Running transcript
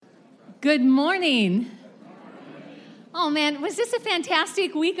Good morning. Oh man, was this a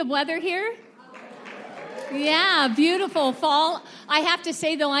fantastic week of weather here? Yeah, beautiful fall. I have to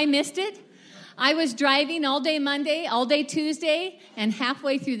say though, I missed it. I was driving all day Monday, all day Tuesday, and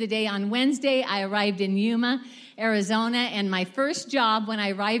halfway through the day on Wednesday, I arrived in Yuma, Arizona, and my first job when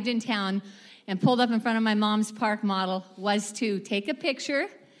I arrived in town and pulled up in front of my mom's park model was to take a picture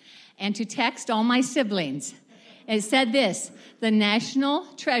and to text all my siblings. It said this: the national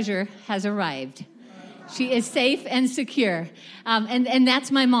treasure has arrived. She is safe and secure. And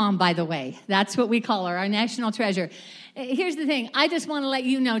that's my mom, by the way. That's what we call her, our national treasure. Here's the thing. I just want to let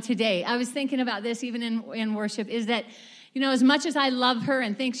you know today, I was thinking about this even in worship, is that, you know, as much as I love her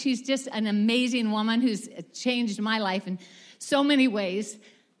and think she's just an amazing woman who's changed my life in so many ways,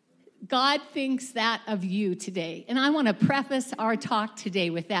 God thinks that of you today. And I want to preface our talk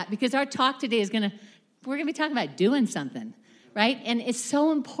today with that, because our talk today we're going to be talking about doing something, right? And it's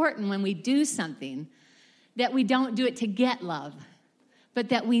so important when we do something that we don't do it to get love, but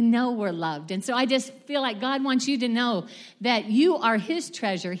that we know we're loved. And so I just feel like God wants you to know that you are his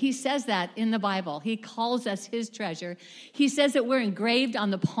treasure. He says that in the Bible. He calls us his treasure. He says that we're engraved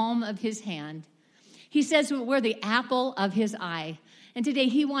on the palm of his hand. He says that we're the apple of his eye. And today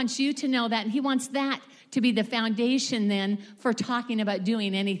he wants you to know that, and he wants that to be the foundation then for talking about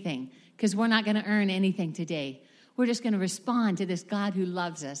doing anything, because we're not going to earn anything today. We're just going to respond to this God who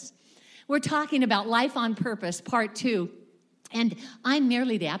loves us. We're talking about Life on Purpose, Part 2. And I'm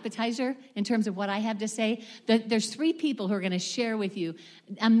merely the appetizer in terms of what I have to say. There's 3 people who are going to share with you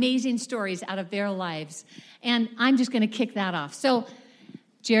amazing stories out of their lives. And I'm just going to kick that off. So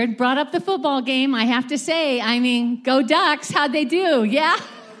Jared brought up the football game. I have to say, go Ducks. How'd they do? Yeah?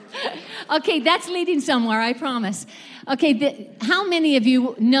 Okay, that's leading somewhere, I promise. Okay, how many of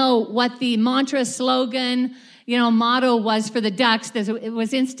you know what the mantra, slogan, motto was for the Ducks? It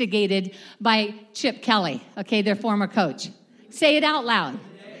was instigated by Chip Kelly, okay, their former coach. Say it out loud.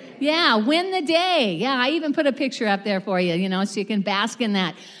 Yeah, win the day. Yeah, I even put a picture up there for you, so you can bask in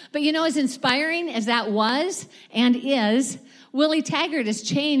that. But as inspiring as that was and is, Willie Taggart has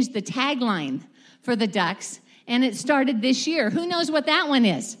changed the tagline for the Ducks, and it started this year. Who knows what that one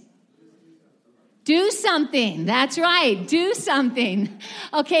is? Do something. That's right. Do something.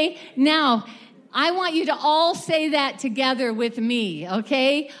 Okay, now I want you to all say that together with me,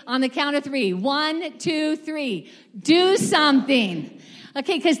 okay? On the count of 3. 1, 2, 3. Do something.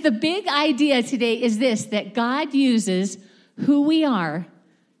 Okay, because the big idea today is this, that God uses who we are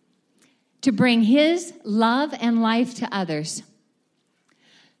to bring his love and life to others.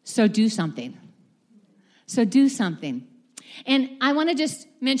 So do something. So do something. And I want to just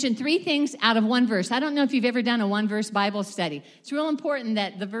mention 3 things out of one verse. I don't know if you've ever done a one-verse Bible study. It's real important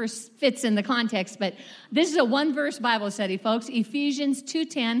that the verse fits in the context, but this is a one-verse Bible study, folks. Ephesians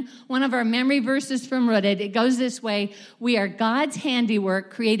 2:10, one of our memory verses from Rooted. It goes this way: we are God's handiwork,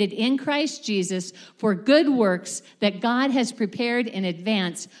 created in Christ Jesus for good works that God has prepared in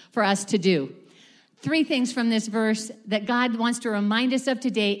advance for us to do. 3 things from this verse that God wants to remind us of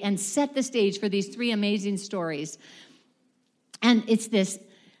today and set the stage for these 3 amazing stories. And it's this,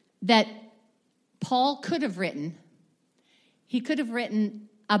 that Paul could have written. He could have written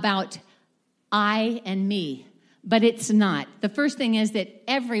about I and me, but it's not. The first thing is that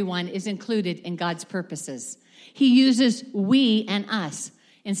everyone is included in God's purposes. He uses we and us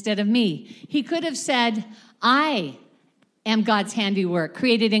instead of me. He could have said, I am God's handiwork,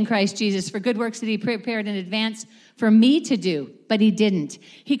 created in Christ Jesus for good works that he prepared in advance for me to do, but he didn't.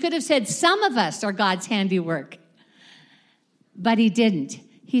 He could have said, some of us are God's handiwork, but he didn't.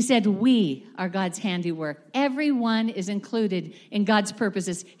 He said, we are God's handiwork. Everyone is included in God's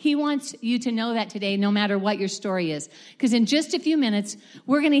purposes. He wants you to know that today, no matter what your story is. Because in just a few minutes,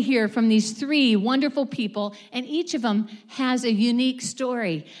 we're going to hear from these 3 wonderful people, and each of them has a unique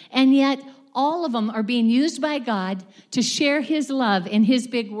story. And yet, all of them are being used by God to share his love in his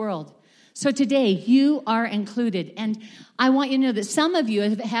big world. So today, you are included. And I want you to know that some of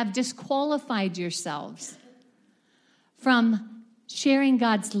you have disqualified yourselves from sharing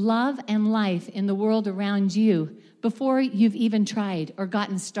God's love and life in the world around you before you've even tried or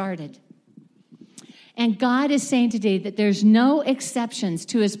gotten started. And God is saying today that there's no exceptions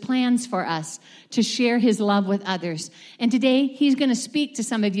to his plans for us to share his love with others. And today, he's going to speak to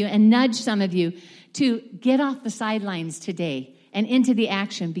some of you and nudge some of you to get off the sidelines today and into the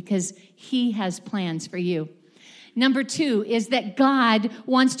action, because he has plans for you. Number 2 is that God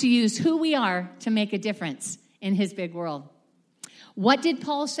wants to use who we are to make a difference in his big world. What did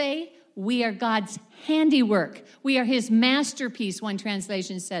Paul say? We are God's handiwork. We are his masterpiece, one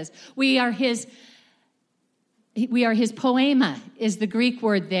translation says. We are his We are his poema is the Greek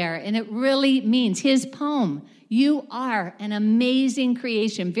word there, and it really means his poem. You are an amazing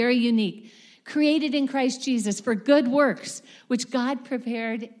creation, very unique, created in Christ Jesus for good works, which God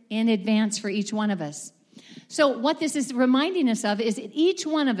prepared in advance for each one of us. So what this is reminding us of is that each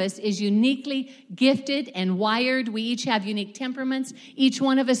one of us is uniquely gifted and wired. We each have unique temperaments. Each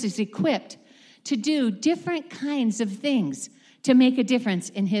one of us is equipped to do different kinds of things to make a difference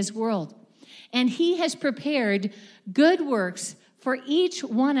in his world. And he has prepared good works for each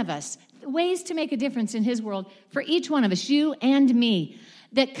one of us, ways to make a difference in his world for each one of us, you and me,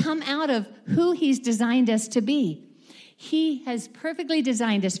 that come out of who he's designed us to be. He has perfectly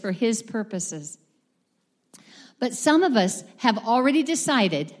designed us for his purposes. But some of us have already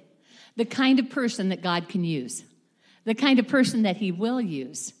decided the kind of person that God can use, the kind of person that he will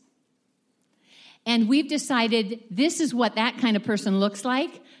use. And we've decided this is what that kind of person looks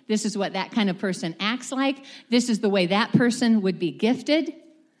like. This is what that kind of person acts like. This is the way that person would be gifted.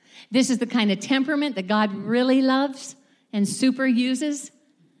 This is the kind of temperament that God really loves and super uses.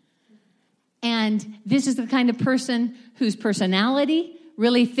 And this is the kind of person whose personality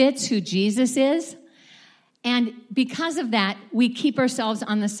really fits who Jesus is. And because of that, we keep ourselves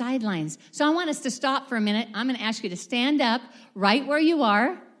on the sidelines. So I want us to stop for a minute. I'm going to ask you to stand up right where you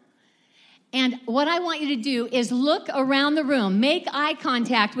are. And what I want you to do is look around the room. Make eye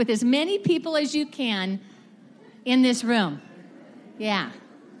contact with as many people as you can in this room. Yeah.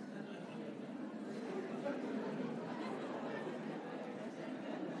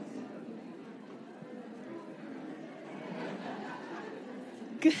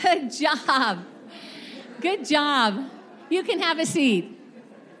 Good job. Good job. You can have a seat.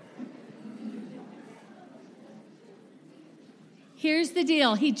 Here's the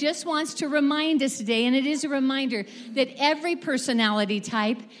deal. He just wants to remind us today, and it is a reminder, that every personality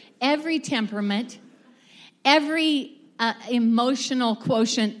type, every temperament, every emotional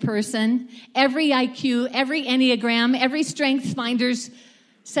quotient person, every IQ, every Enneagram, every Strengths Finder's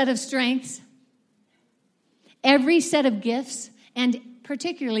set of strengths, every set of gifts, and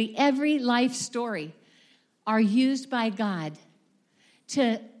particularly every life story are used by God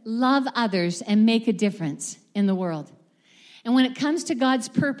to love others and make a difference in the world. And when it comes to God's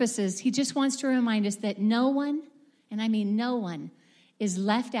purposes, he just wants to remind us that no one, and I mean no one, is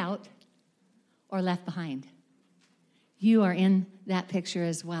left out or left behind. You are in that picture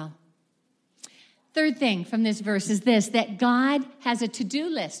as well. Third thing from this verse is this, that God has a to-do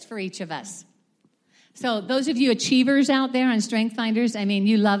list for each of us. So those of you achievers out there on Strength Finders, I mean,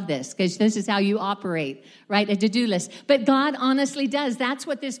 you love this because this is how you operate, right? A to-do list. But God honestly does. That's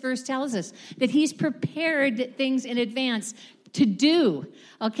what this verse tells us, that he's prepared things in advance to do.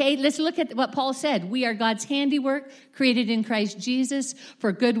 Okay, let's look at what Paul said. We are God's handiwork, created in Christ Jesus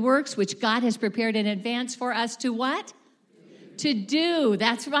for good works, which God has prepared in advance for us to what? To do.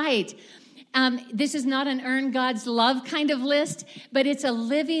 That's right. This is not an earn God's love kind of list, but it's a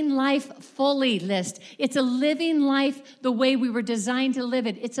living life fully list. It's a living life the way we were designed to live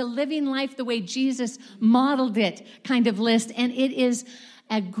it. It's a living life the way Jesus modeled it kind of list. And it is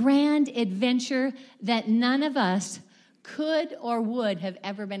a grand adventure that none of us could or would have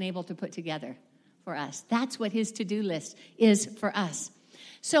ever been able to put together for us. That's what his to-do list is for us.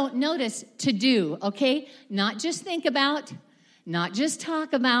 So notice to do, okay? Not just think about, not just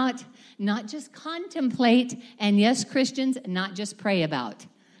talk about, not just contemplate, and yes, Christians, not just pray about.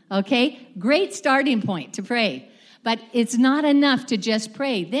 Okay? Great starting point to pray. But it's not enough to just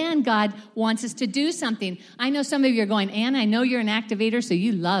pray. Then God wants us to do something. I know some of you are going, Ann, I know you're an activator, so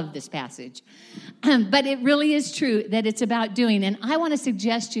you love this passage. But it really is true that it's about doing. And I want to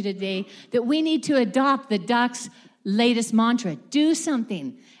suggest to you today that we need to adopt the Ducks' latest mantra. Do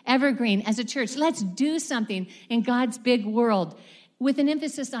something. Evergreen, as a church, let's do something in God's big world with an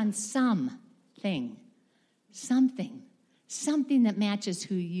emphasis on something that matches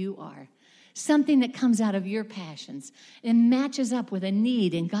who you are, something that comes out of your passions and matches up with a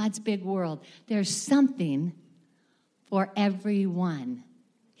need in God's big world. There's something for everyone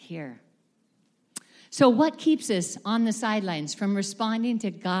here. So what keeps us on the sidelines from responding to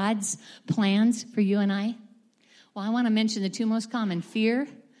God's plans for you and I? Well, I want to mention the two most common, fear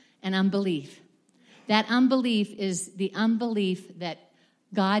and unbelief. That unbelief is the unbelief that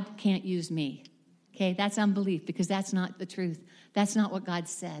God can't use me. Okay, that's unbelief because that's not the truth. That's not what God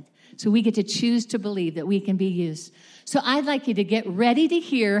said. So we get to choose to believe that we can be used. So I'd like you to get ready to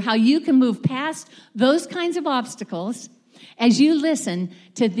hear how you can move past those kinds of obstacles as you listen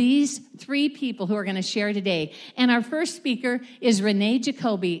to these three people who are going to share today. And our first speaker is Renee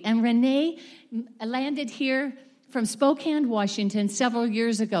Jacoby. And Renee landed here from Spokane, Washington, several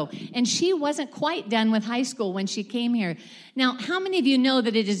years ago. And she wasn't quite done with high school when she came here. Now, how many of you know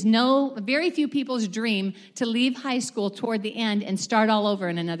that it is very few people's dream to leave high school toward the end and start all over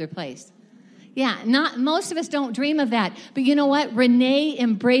in another place? Yeah, most of us don't dream of that. But you know what? Renee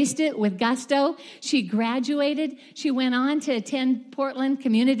embraced it with gusto. She graduated. She went on to attend Portland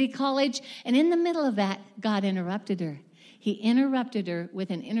Community College. And in the middle of that, God interrupted her. He interrupted her with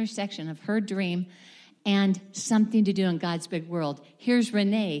an intersection of her dream and something to do in God's big world. Here's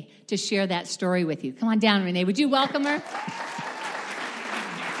Renee to share that story with you. Come on down, Renee. Would you welcome her?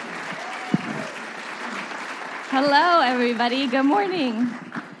 Hello, everybody. Good morning.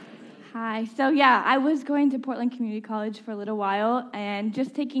 Hi. So, I was going to Portland Community College for a little while and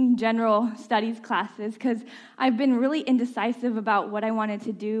just taking general studies classes because I've been really indecisive about what I wanted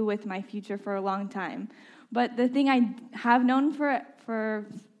to do with my future for a long time. But the thing I have known for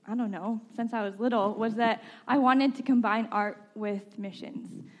I don't know, since I was little, was that I wanted to combine art with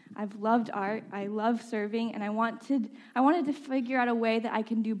missions. I've loved art, I love serving, and I wanted to figure out a way that I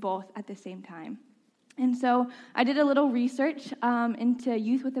can do both at the same time. And so I did a little research into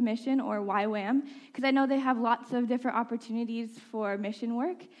Youth with a Mission, or YWAM, because I know they have lots of different opportunities for mission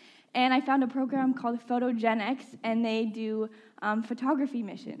work. And I found a program called Photogenics, and they do photography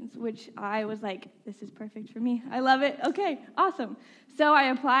missions, which I was like, this is perfect for me. I love it. Okay, awesome. So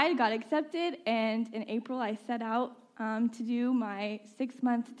I applied, got accepted, and in April I set out to do my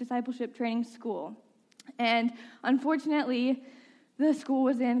 6-month discipleship training school. And unfortunately, the school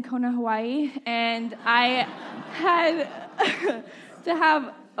was in Kona, Hawaii, and I had to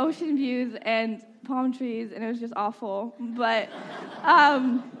have ocean views and palm trees, and it was just awful. But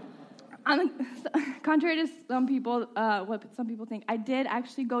contrary to some people, what some people think, I did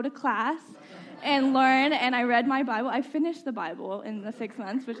actually go to class and learn, and I read my Bible. I finished the Bible in the 6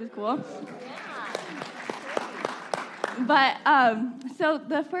 months, which is cool. But so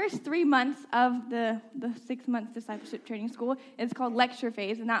the first 3 months of the 6 months discipleship training school is called lecture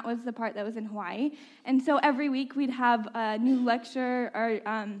phase, and that was the part that was in Hawaii. And so every week we'd have a new lecture or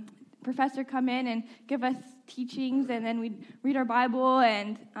professor come in and give us teachings, and then we'd read our Bible,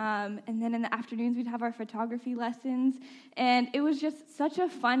 and then in the afternoons we'd have our photography lessons. And it was just such a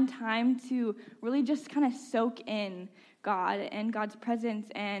fun time to really just kind of soak in God and God's presence.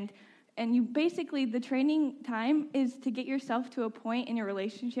 And you basically, the training time is to get yourself to a point in your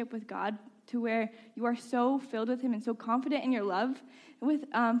relationship with God to where you are so filled with Him and so confident in your love with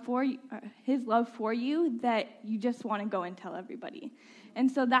for His love for you that you just want to go and tell everybody. And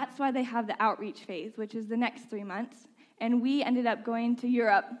so that's why they have the outreach phase, which is the next 3 months. And we ended up going to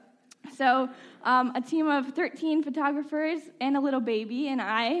Europe. So a team of 13 photographers and a little baby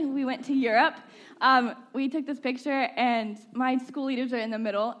and we went to Europe. We took this picture, and my school leaders are in the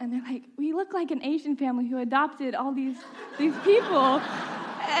middle, and they're like, we look like an Asian family who adopted all these people.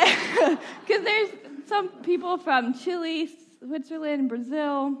 Because there's some people from Chile, Switzerland,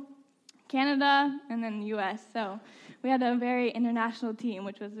 Brazil, Canada, and then the U.S. So we had a very international team,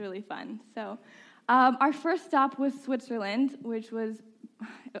 which was really fun. So our first stop was Switzerland, which was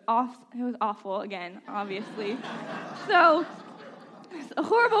it was awful again, obviously. So it's a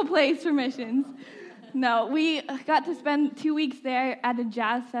horrible place for missions. No, we got to spend 2 weeks there at a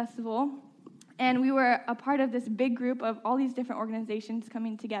jazz festival, and we were a part of this big group of all these different organizations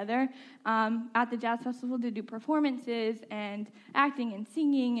coming together at the jazz festival to do performances and acting and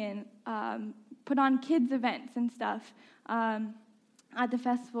singing and put on kids events and stuff at the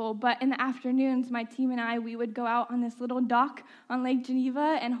festival. But in the afternoons, my team and we would go out on this little dock on Lake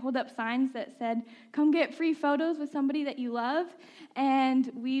Geneva and hold up signs that said, come get free photos with somebody that you love.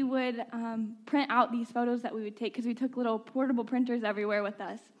 And we would print out these photos that we would take, because we took little portable printers everywhere with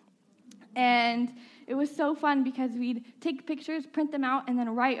us. And it was so fun because we'd take pictures, print them out, and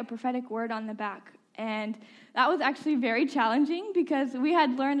then write a prophetic word on the back. And that was actually very challenging because we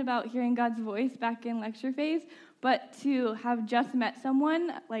had learned about hearing God's voice back in lecture phase, but to have just met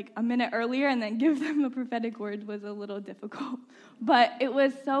someone like a minute earlier and then give them a prophetic word was a little difficult. But it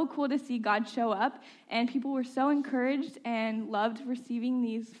was so cool to see God show up, and people were so encouraged and loved receiving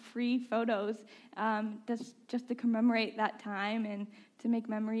these free photos just to commemorate that time and to make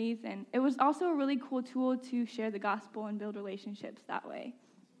memories. And it was also a really cool tool to share the gospel and build relationships that way.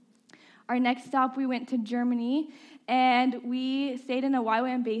 Our next stop, we went to Germany, and we stayed in a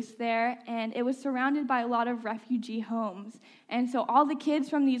YWAM base there, and it was surrounded by a lot of refugee homes. And so all the kids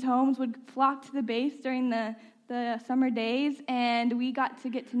from these homes would flock to the base during the summer days, and we got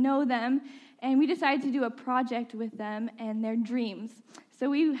to know them, and we decided to do a project with them and their dreams. So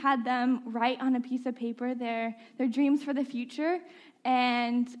we had them write on a piece of paper their dreams for the future,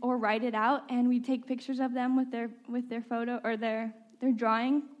 or write it out, and we'd take pictures of them with their photo or their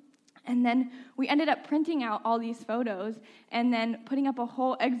drawing. And then we ended up printing out all these photos and then putting up a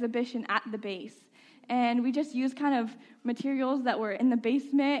whole exhibition at the base. And we just used kind of materials that were in the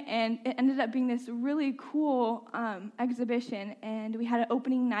basement, and it ended up being this really cool exhibition. And we had an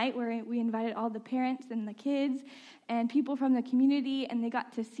opening night where we invited all the parents and the kids and people from the community, and they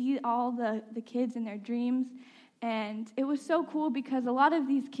got to see all the kids and their dreams. And it was so cool because a lot of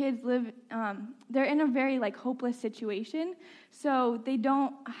these kids live, they're in a very hopeless situation, so they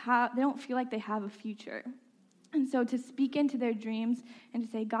don't feel like they have a future. And so to speak into their dreams and to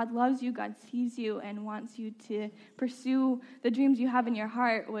say, God loves you, God sees you, and wants you to pursue the dreams you have in your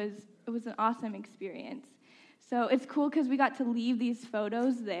heart was an awesome experience. So it's cool because we got to leave these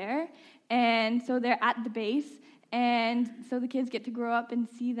photos there, and so they're at the base, and so the kids get to grow up and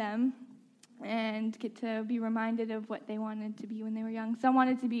see them and get to be reminded of what they wanted to be when they were young. Some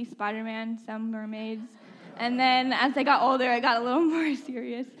wanted to be Spider-Man, some mermaids. And then as they got older, it got a little more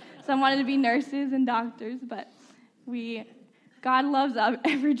serious. Some wanted to be nurses and doctors, but God loves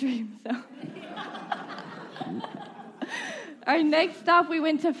every dream, so. Our next stop, we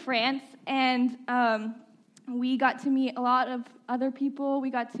went to France, and we got to meet a lot of other people. We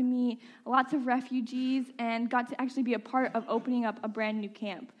got to meet lots of refugees and got to actually be a part of opening up a brand new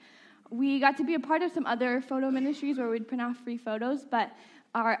camp. We got to be a part of some other photo ministries where we'd print off free photos, but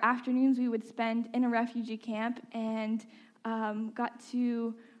our afternoons we would spend in a refugee camp and got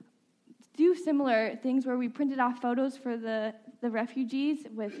to do similar things where we printed off photos for the refugees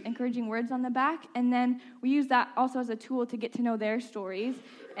with encouraging words on the back, and then we used that also as a tool to get to know their stories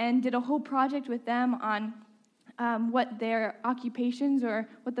and did a whole project with them on what their occupations or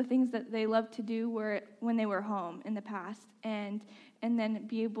what the things that they loved to do were when they were home in the past, and then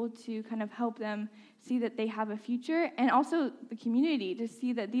be able to kind of help them see that they have a future, and also the community to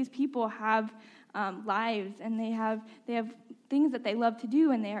see that these people have lives, and they have things that they love to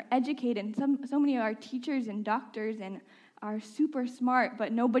do, and they are educated. And so many are teachers and doctors and are super smart,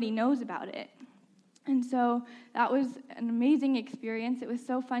 but nobody knows about it. And so that was an amazing experience. It was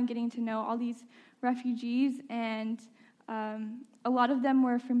so fun getting to know all these refugees, and a lot of them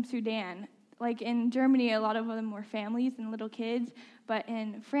were from Sudan. Like in Germany, a lot of them were families and little kids, but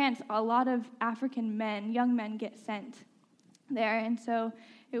in France, a lot of African men, young men, get sent there. And so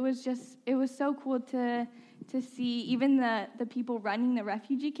it was so cool to see even the people running the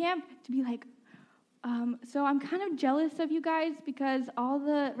refugee camp to be like, so I'm kind of jealous of you guys because all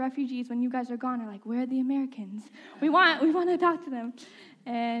the refugees, when you guys are gone, are like, where are the Americans? We want to talk to them.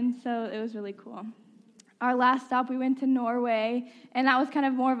 And so it was really cool. Our last stop, we went to Norway, and that was kind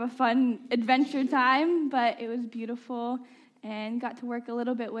of more of a fun adventure time, but it was beautiful, and got to work a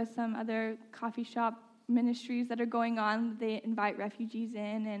little bit with some other coffee shop ministries that are going on. They invite refugees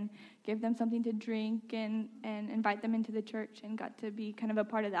in and give them something to drink and invite them into the church, and got to be kind of a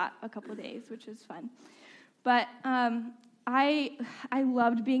part of that a couple of days, which was fun. But I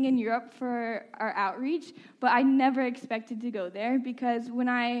loved being in Europe for our outreach, but I never expected to go there because when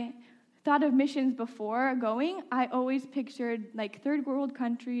I thought of missions before going, I always pictured like third world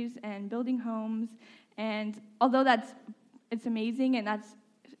countries and building homes. And although it's amazing and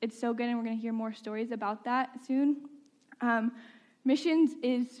it's so good, and we're going to hear more stories about that soon, missions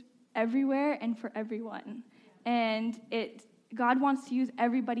is everywhere and for everyone. And God wants to use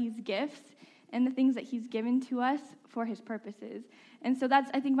everybody's gifts and the things that he's given to us for his purposes. And so that's,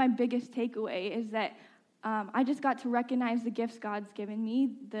 I think, my biggest takeaway is that I just got to recognize the gifts God's given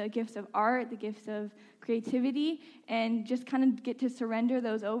me, the gifts of art, the gifts of creativity, and just kind of get to surrender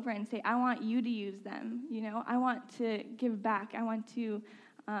those over and say, I want you to use them. You know, I want to give back. I want to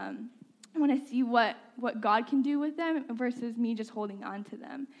see what God can do with them versus me just holding on to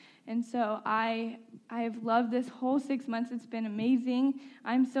them. And so I have loved this whole 6 months. It's been amazing.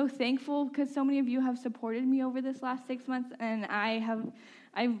 I'm so thankful because so many of you have supported me over this last 6 months, and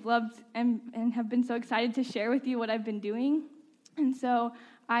I've loved and have been so excited to share with you what I've been doing. And so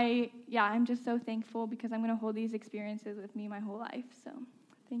I'm just so thankful because I'm going to hold these experiences with me my whole life. So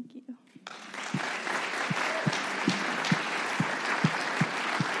thank you.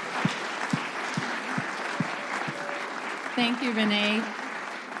 Thank you, Renee.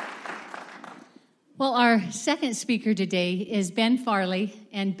 Well, our second speaker today is Ben Farley,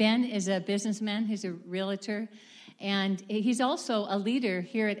 and Ben is a businessman. He's a realtor, and he's also a leader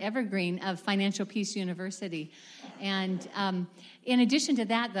here at Evergreen of Financial Peace University. And in addition to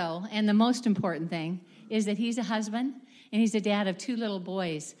that, though, and the most important thing, is that he's a husband, and he's a dad of 2 little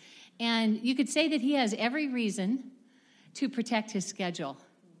boys. And you could say that he has every reason to protect his schedule.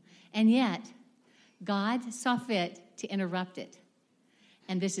 And yet, God saw fit to interrupt it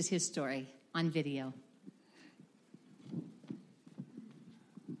and this is his story on video.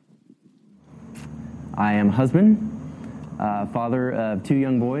 I am a husband, father of 2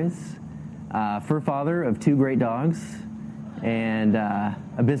 young boys, fur father of 2 great dogs, and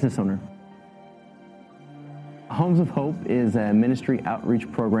a business owner. Homes of Hope is a ministry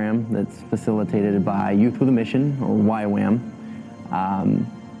outreach program that's facilitated by Youth with a Mission, or YWAM.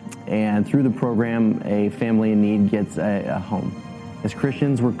 And through the program, a family in need gets a home. As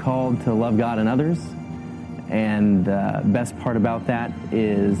Christians, we're called to love God and others. And the best part about that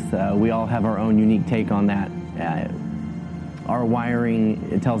is we all have our own unique take on that. Our wiring,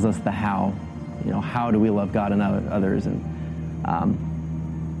 it tells us the how. How do we love God and others? And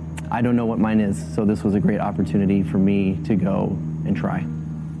I don't know what mine is, so this was a great opportunity for me to go and try.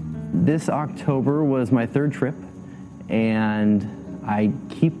 This October was my 3rd trip, and I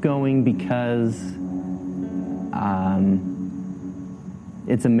keep going because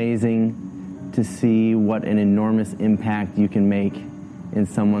it's amazing to see what an enormous impact you can make in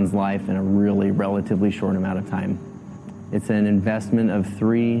someone's life in a really relatively short amount of time. It's an investment of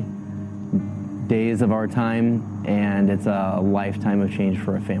 3 days of our time, and it's a lifetime of change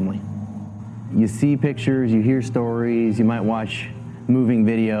for a family. You see pictures, you hear stories, you might watch moving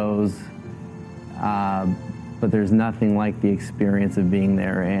videos, but there's nothing like the experience of being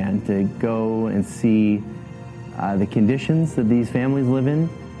there, and to go and see the conditions that these families live in,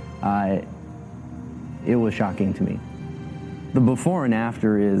 it was shocking to me. The before and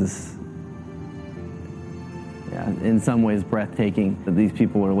after is, in some ways, breathtaking. That these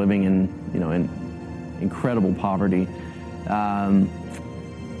people are living in incredible poverty.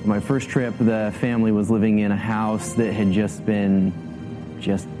 My first trip, the family was living in a house that had just been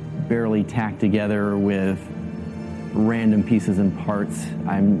barely tacked together with random pieces and parts.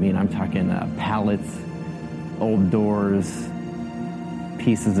 I'm talking pallets, old doors,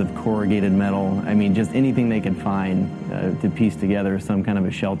 pieces of corrugated metal. Just anything they could find to piece together some kind of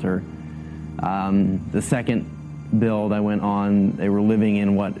a shelter. The second build I went on, they were living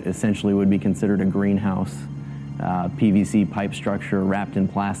in what essentially would be considered a greenhouse, PVC pipe structure wrapped in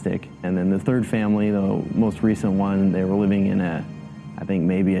plastic. And then the third family, the most recent one, they were living in I think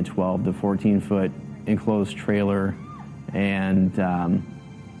maybe a 12 to 14 foot enclosed trailer, and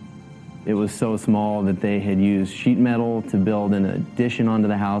it was so small that they had used sheet metal to build an addition onto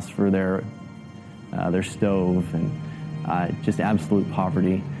the house for their stove, and just absolute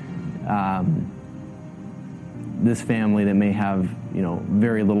poverty. This family that may have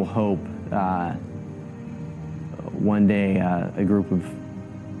very little hope, one day a group of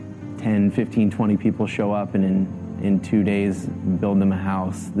 10, 15, 20 people show up, and in 2 days build them a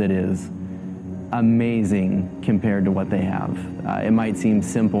house that is amazing compared to what they have. It might seem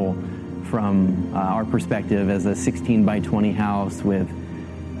simple from our perspective as a 16 by 20 house with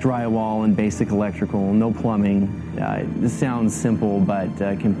drywall and basic electrical, no plumbing. This sounds simple, but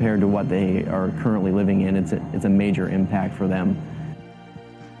compared to what they are currently living in, it's a major impact for them.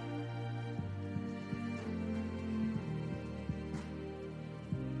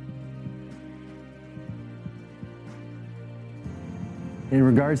 In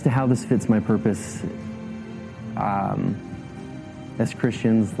regards to how this fits my purpose, as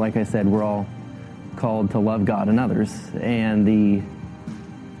Christians, like I said, we're all called to love God and others. And the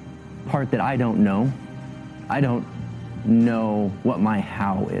part that I don't know what my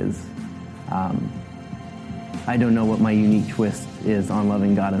how is. I don't know what my unique twist is on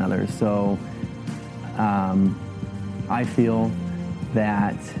loving God and others. So I feel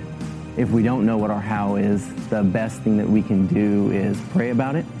that if we don't know what our how is, the best thing that we can do is pray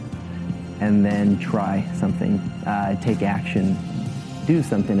about it and then try something, take action, do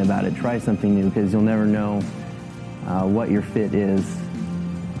something about it, try something new, because you'll never know what your fit is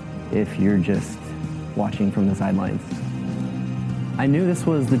if you're just watching from the sidelines. I knew this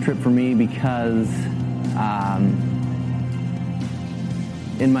was the trip for me because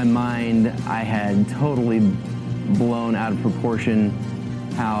in my mind I had totally blown out of proportion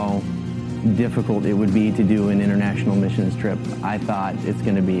how difficult it would be to do an international missions trip. I thought it's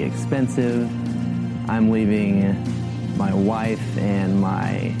going to be expensive. I'm leaving my wife and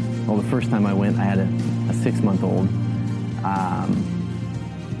the first time I went, I had a 6-month-old.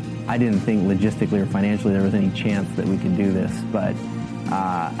 I didn't think logistically or financially there was any chance that we could do this, but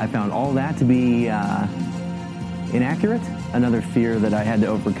I found all that to be inaccurate. Another fear that I had to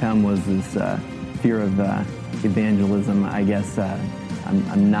overcome was this fear of evangelism. I guess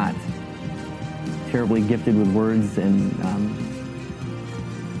I'm not terribly gifted with words, and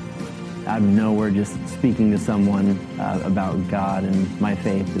out of nowhere just speaking to someone about God and my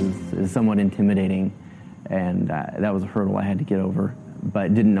faith is somewhat intimidating, and that was a hurdle I had to get over.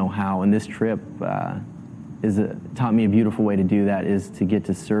 but didn't know how. And this trip taught me a beautiful way to do that, is to get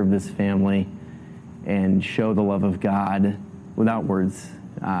to serve this family and show the love of God without words.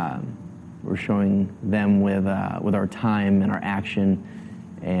 We're showing them with our time and our action,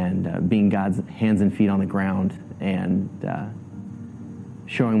 and being God's hands and feet on the ground, and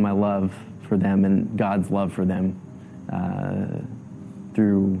showing my love for them and God's love for them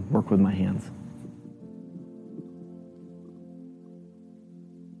through work with my hands.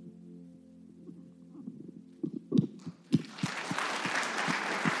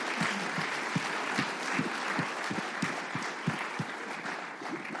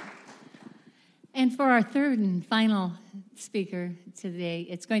 And for our third and final speaker today,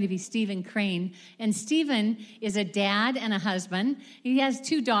 it's going to be Stephen Crane. And Stephen is a dad and a husband. He has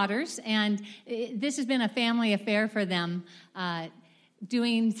 2 daughters, and this has been a family affair for them,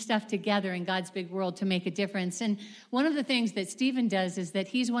 doing stuff together in God's big world to make a difference. And one of the things that Stephen does is that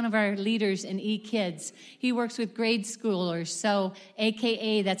he's one of our leaders in eKids. He works with grade schoolers, so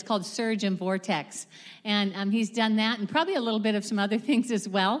AKA, that's called Surge and Vortex. And he's done that, and probably a little bit of some other things as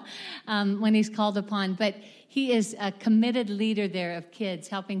well when he's called upon. But he is a committed leader there of kids,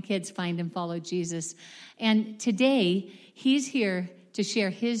 helping kids find and follow Jesus. And today, he's here to share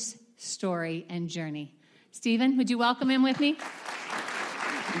his story and journey. Stephen, would you welcome him with me?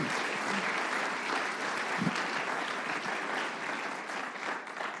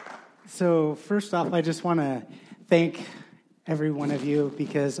 So first off, I just want to thank every one of you,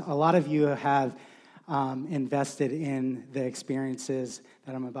 because a lot of you have invested in the experiences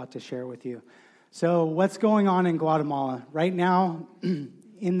that I'm about to share with you. So what's going on in Guatemala right now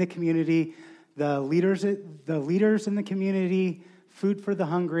in the community? The leaders in the community, Food for the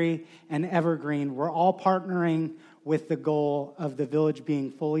Hungry, and Evergreen, we're all partnering with the goal of the village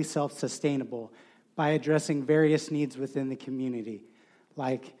being fully self-sustainable by addressing various needs within the community,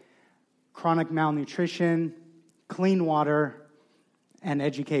 like chronic malnutrition, clean water, and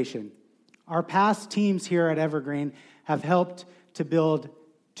education. Our past teams here at Evergreen have helped to build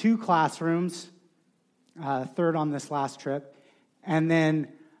 2 classrooms, third on this last trip, and then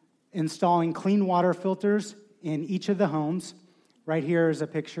installing clean water filters in each of the homes. Right here is a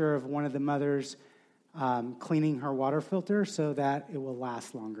picture of one of the mothers cleaning her water filter so that it will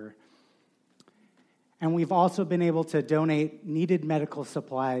last longer. And we've also been able to donate needed medical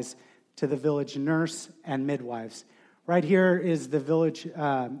supplies to the village nurse and midwives. Right here is the village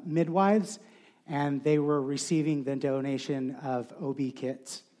midwives, and they were receiving the donation of OB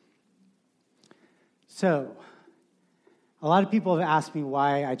kits. So, a lot of people have asked me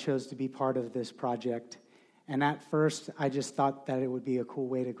why I chose to be part of this project. And at first, I just thought that it would be a cool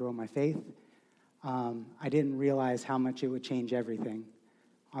way to grow my faith. I didn't realize how much it would change everything.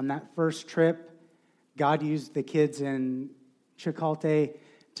 On that first trip, God used the kids in Chicolte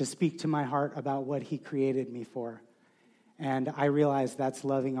to speak to my heart about what he created me for. And I realized that's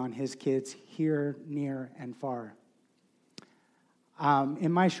loving on his kids here, near, and far.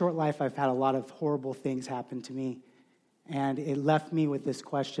 In my short life, I've had a lot of horrible things happen to me. And it left me with this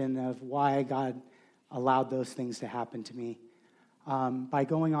question of why God allowed those things to happen to me. By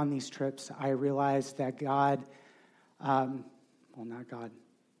going on these trips, I realized that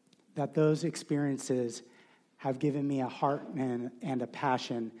that those experiences have given me a heart and a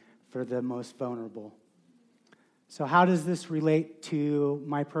passion for the most vulnerable. So how does this relate to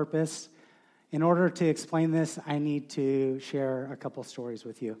my purpose? In order to explain this, I need to share a couple stories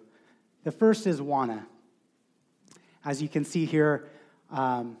with you. The first is Juana. As you can see here,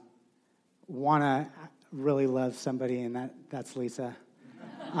 Juana really loves somebody, and that's Lisa.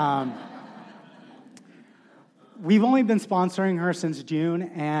 We've only been sponsoring her since June,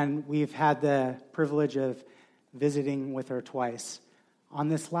 and we've had the privilege of visiting with her twice. On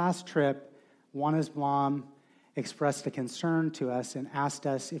this last trip, Juana's mom expressed a concern to us and asked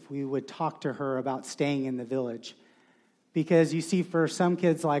us if we would talk to her about staying in the village. Because you see, for some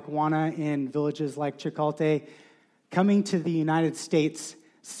kids like Juana in villages like Chicolte, coming to the United States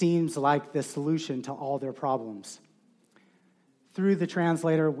seems like the solution to all their problems. Through the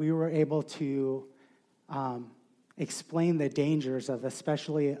translator, we were able to explain the dangers of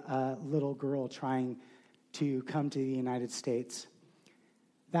especially a little girl trying to come to the United States.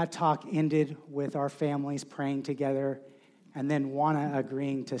 That talk ended with our families praying together, and then Juana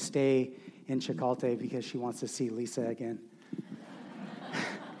agreeing to stay in Chicolte because she wants to see Lisa again.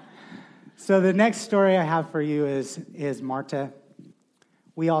 So the next story I have for you is Marta.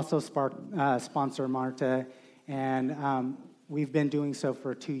 We also sponsor Marta, and we've been doing so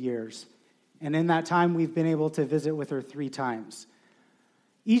for 2 years. And in that time, we've been able to visit with her 3 times.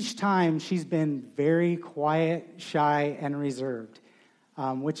 Each time, she's been very quiet, shy, and reserved.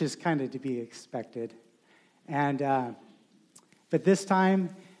 which is kind of to be expected. And but this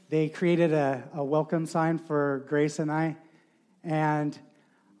time, they created a welcome sign for Grace and I. And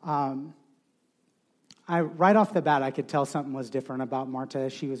right off the bat, I could tell something was different about Marta.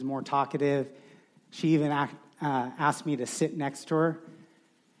 She was more talkative. She even asked me to sit next to her.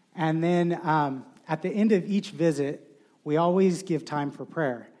 And then at the end of each visit, we always give time for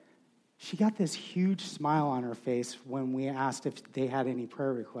prayer. She got this huge smile on her face when we asked if they had any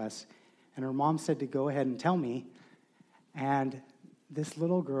prayer requests. And her mom said to go ahead and tell me. And this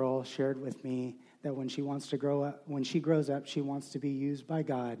little girl shared with me that when she grows up, she wants to be used by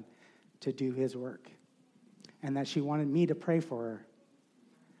God to do his work. And that she wanted me to pray for her.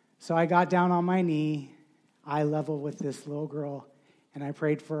 So I got down on my knee, eye level with this little girl, and I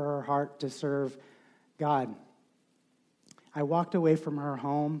prayed for her heart to serve God. I walked away from her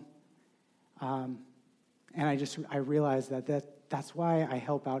home, and I realized that's why I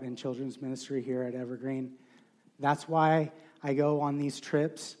help out in children's ministry here at Evergreen. That's why I go on these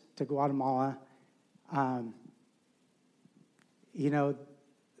trips to Guatemala. The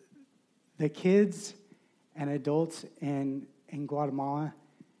kids and adults in Guatemala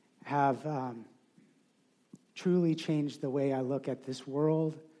have truly changed the way I look at this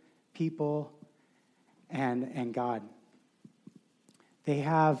world, people, and God. They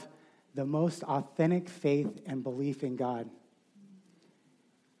have the most authentic faith and belief in God.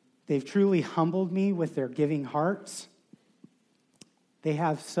 They've truly humbled me with their giving hearts. They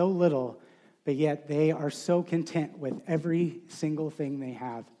have so little, but yet they are so content with every single thing they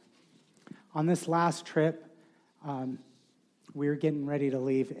have. On this last trip, we were getting ready to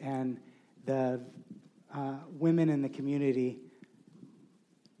leave, and the women in the community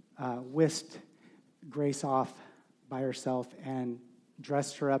whisked Grace off by herself and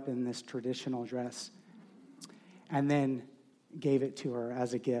dressed her up in this traditional dress, and then gave it to her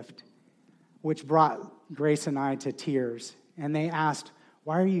as a gift, which brought Grace and I to tears. And they asked,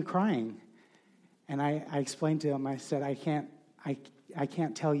 "Why are you crying?" And I explained to them, I said, I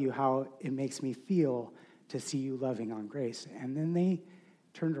can't tell you how it makes me feel to see you loving on Grace. And then they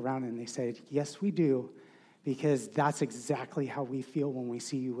turned around and they said, "Yes, we do, because that's exactly how we feel when we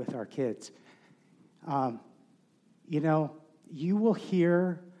see you with our kids." You will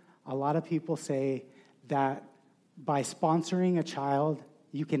hear a lot of people say that by sponsoring a child,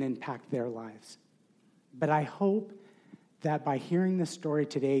 you can impact their lives. But I hope that by hearing this story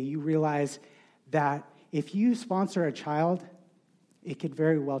today, you realize that if you sponsor a child, it could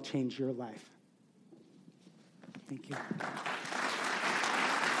very well change your life. Thank you.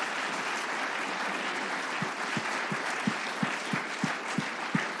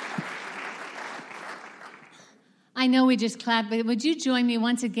 I know we just clapped, but would you join me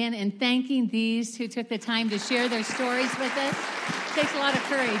once again in thanking these who took the time to share their stories with us? It takes a lot of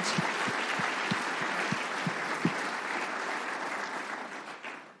courage.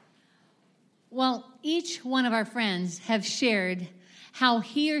 Well, each one of our friends have shared how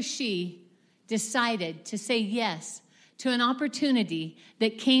he or she decided to say yes to an opportunity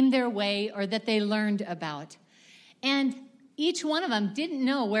that came their way or that they learned about. And each one of them didn't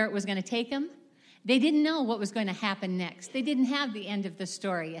know where it was going to take them. They didn't know what was going to happen next. They didn't have the end of the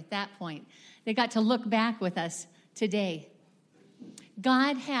story at that point. They got to look back with us today.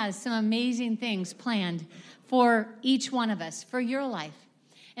 God has some amazing things planned for each one of us, for your life.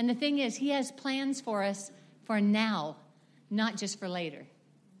 And the thing is, he has plans for us for now, not just for later.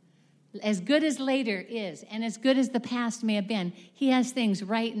 As good as later is, and as good as the past may have been, he has things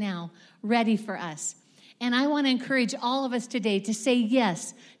right now ready for us. And I want to encourage all of us today to say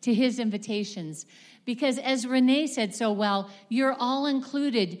yes to his invitations. Because as Renee said so well, you're all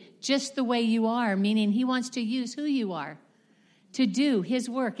included just the way you are, meaning he wants to use who you are to do his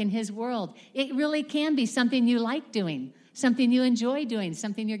work in his world. It really can be something you like doing, something you enjoy doing,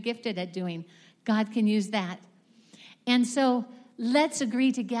 something you're gifted at doing. God can use that. And so let's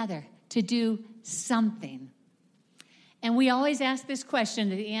agree together to do something. And we always ask this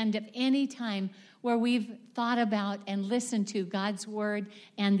question at the end of any time where we've thought about and listened to God's word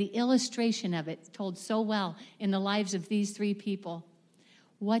and the illustration of it told so well in the lives of these three people.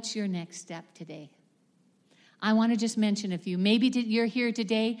 What's your next step today? I want to just mention a few. Maybe you're here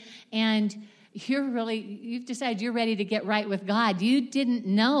today and you've decided you're ready to get right with God. You didn't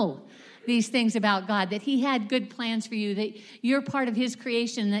know these things about God, that he had good plans for you, that you're part of his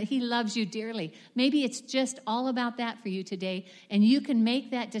creation, that he loves you dearly. Maybe it's just all about that for you today, and you can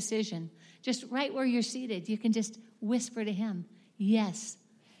make that decision. Just right where you're seated, you can just whisper to him, yes,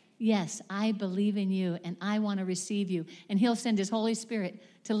 I believe in you, and I want to receive you. And he'll send his Holy Spirit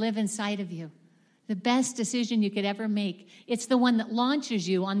to live inside of you. The best decision you could ever make. It's the one that launches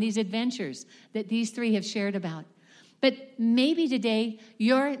you on these adventures that these three have shared about. But maybe today,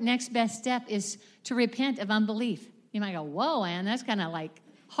 your next best step is to repent of unbelief. You might go, whoa, Ann, that's kind of like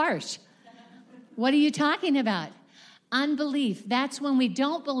harsh. What are you talking about? Unbelief. That's when we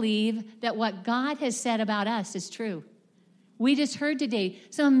don't believe that what God has said about us is true. We just heard today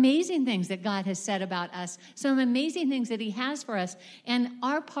some amazing things that God has said about us, some amazing things that he has for us. And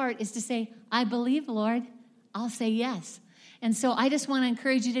our part is to say, I believe, Lord. I'll say yes. And so I just want to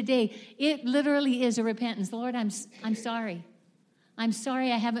encourage you today. It literally is a repentance. Lord, I'm sorry. I'm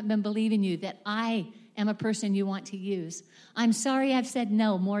sorry I haven't been believing you, that I am a person you want to use. I'm sorry I've said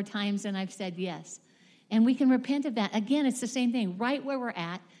no more times than I've said yes. And we can repent of that. Again, it's the same thing. Right where we're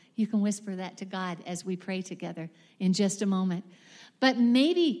at, you can whisper that to God as we pray together in just a moment. But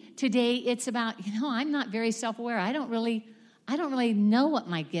maybe today it's about, I'm not very self-aware. I don't really know what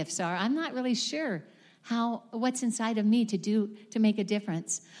my gifts are. I'm not really sure what's inside of me to make a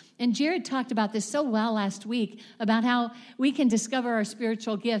difference. And Jared talked about this so well last week, about how we can discover our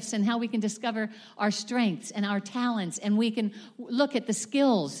spiritual gifts and how we can discover our strengths and our talents, and we can look at the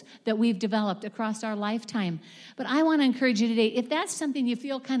skills that we've developed across our lifetime. But I want to encourage you today, if that's something you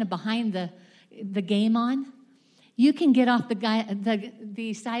feel kind of behind the game on, you can get off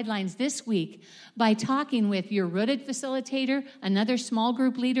the sidelines this week by talking with your rooted facilitator, another small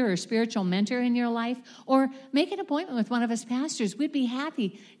group leader or spiritual mentor in your life, or make an appointment with one of us pastors. We'd be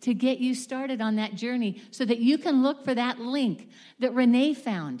happy to get you started on that journey so that you can look for that link that Renee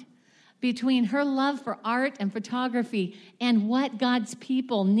found between her love for art and photography and what God's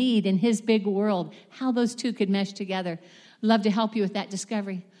people need in his big world, how those two could mesh together. Love to help you with that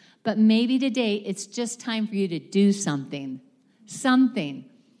discovery. But maybe today it's just time for you to do something. Something.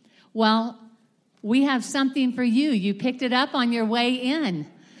 Well, we have something for you. You picked it up on your way in.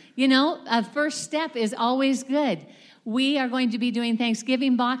 A first step is always good. We are going to be doing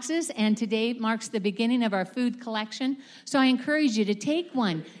Thanksgiving boxes, and today marks the beginning of our food collection. So I encourage you to take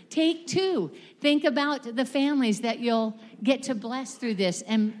one, take two. Think about the families that you'll get to bless through this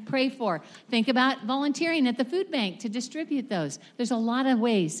and pray for. Think about volunteering at the food bank to distribute those. There's a lot of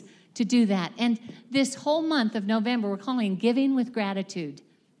ways to do that. And this whole month of November, we're calling Giving with Gratitude,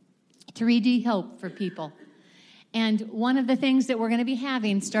 3D hope for people. And one of the things that we're going to be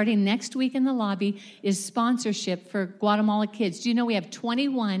having starting next week in the lobby is sponsorship for Guatemala kids. Do you know we have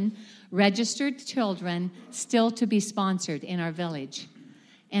 21 registered children still to be sponsored in our village?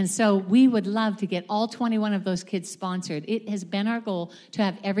 And so we would love to get all 21 of those kids sponsored. It has been our goal to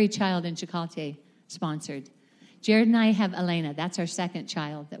have every child in Chicate sponsored. Jared and I have Elena. That's our second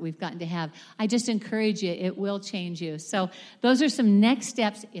child that we've gotten to have. I just encourage you. It will change you. So those are some next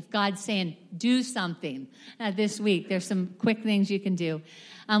steps if God's saying, do something this week. There's some quick things you can do.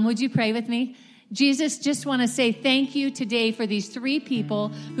 Would you pray with me? Jesus, just want to say thank you today for these three people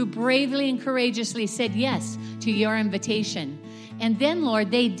who bravely and courageously said yes to your invitation. And then, Lord,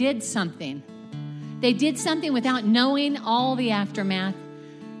 they did something. They did something without knowing all the aftermath.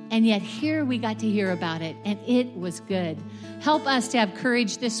 And yet here we got to hear about it, and it was good. Help us to have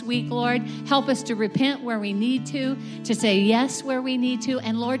courage this week, Lord. Help us to repent where we need to say yes where we need to,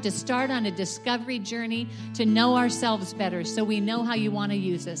 and Lord, to start on a discovery journey to know ourselves better so we know how you want to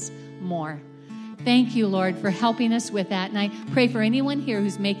use us more. Thank you, Lord, for helping us with that. And I pray for anyone here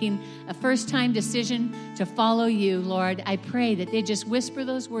who's making a first-time decision to follow you, Lord. I pray that they just whisper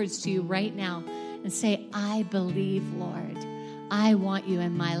those words to you right now and say, I believe, Lord. I want you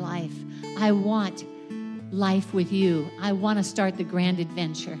in my life. I want life with you. I want to start the grand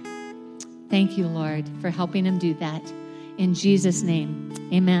adventure. Thank you, Lord, for helping them do that. In Jesus' name,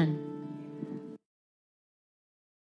 amen.